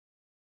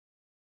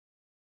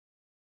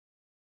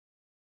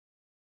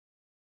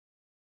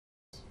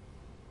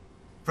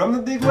From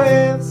the big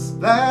waves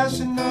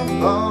splashing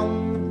up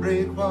on the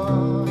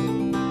breakwater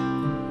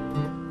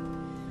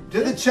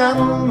to the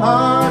channel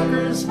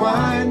markers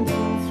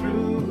winding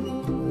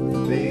through the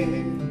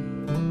bay,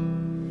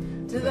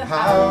 to the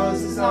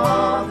houses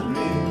on the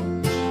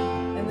ridge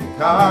and the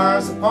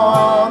cars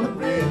upon the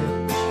bridge.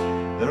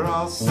 They're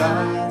all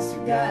signs to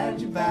guide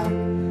you back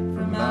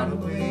from out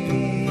of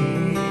way.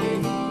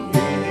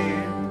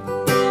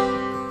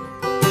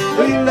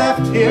 Though you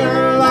left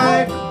here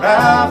like a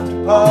raft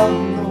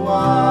upon the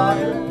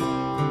water,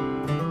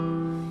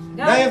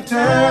 now you've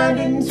turned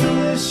into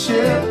a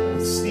ship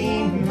of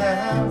steam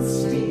and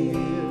steel.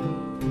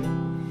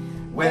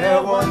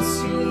 Where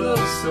once you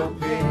looked so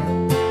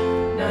pale,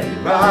 now you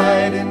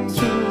ride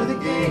into the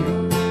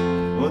gale.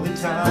 Oh, the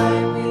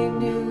time we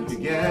knew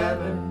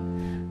together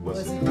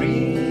was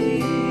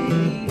real.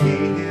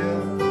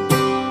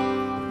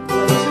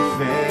 Was it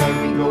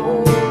fairy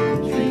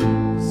golden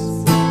dreams,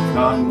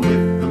 gone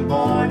with the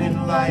morning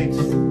light,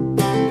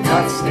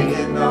 not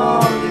staying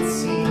all it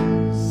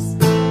seems,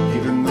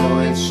 even though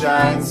it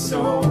shines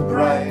so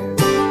bright.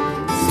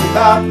 It's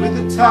out with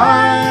the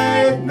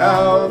tide,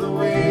 now the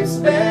waves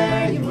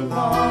bear you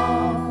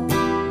along.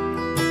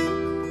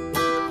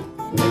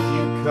 And if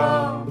you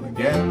come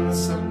again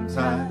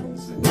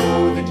sometimes, I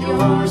know that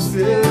you're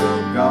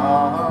still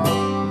gone.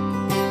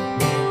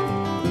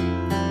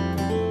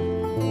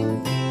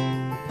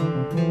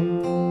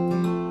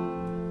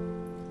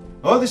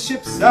 Oh, the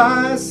ships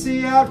I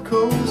see out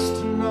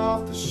coasting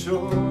off the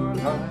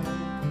shoreline,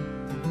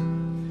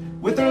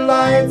 with their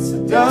lights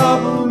a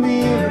double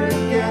mirror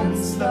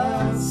against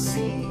the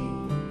sea.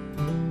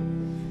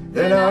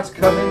 They're not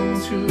coming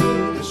to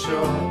the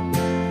shore,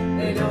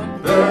 they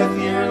don't berth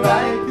here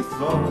like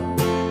before,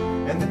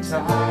 and the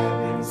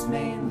tide is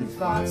mainly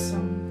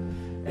flotsam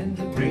and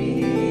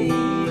debris.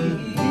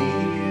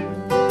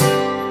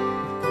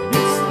 And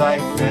it's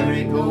like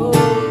fairy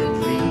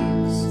golden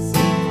dreams,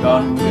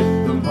 gone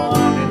with the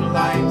morning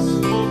light,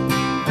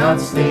 not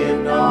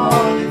staying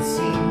all it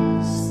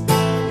seems,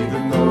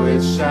 even though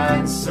it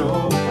shines so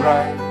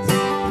bright.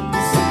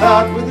 So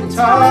out with the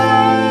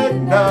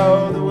tide,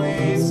 now the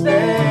waves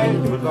bear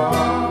you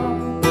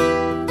along.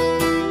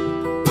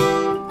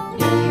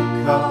 If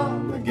you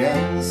come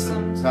again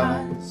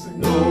sometimes, I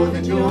know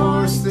that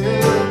you're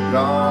still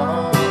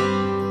gone.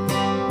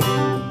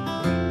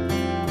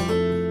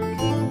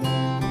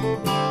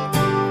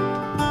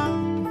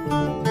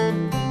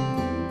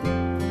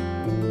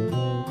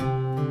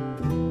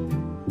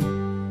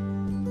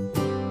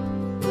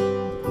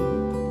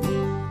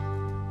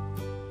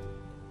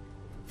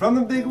 From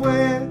the big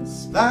waves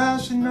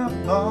splashing up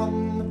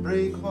on the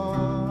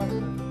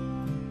breakwater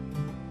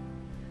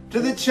to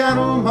the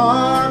channel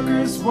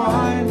markers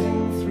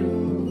winding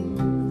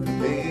through the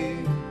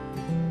bay,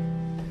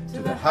 to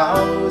the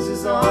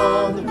houses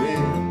on the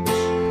ridge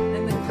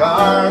and the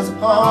cars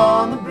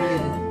upon the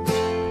bridge,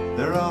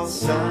 they're all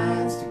signs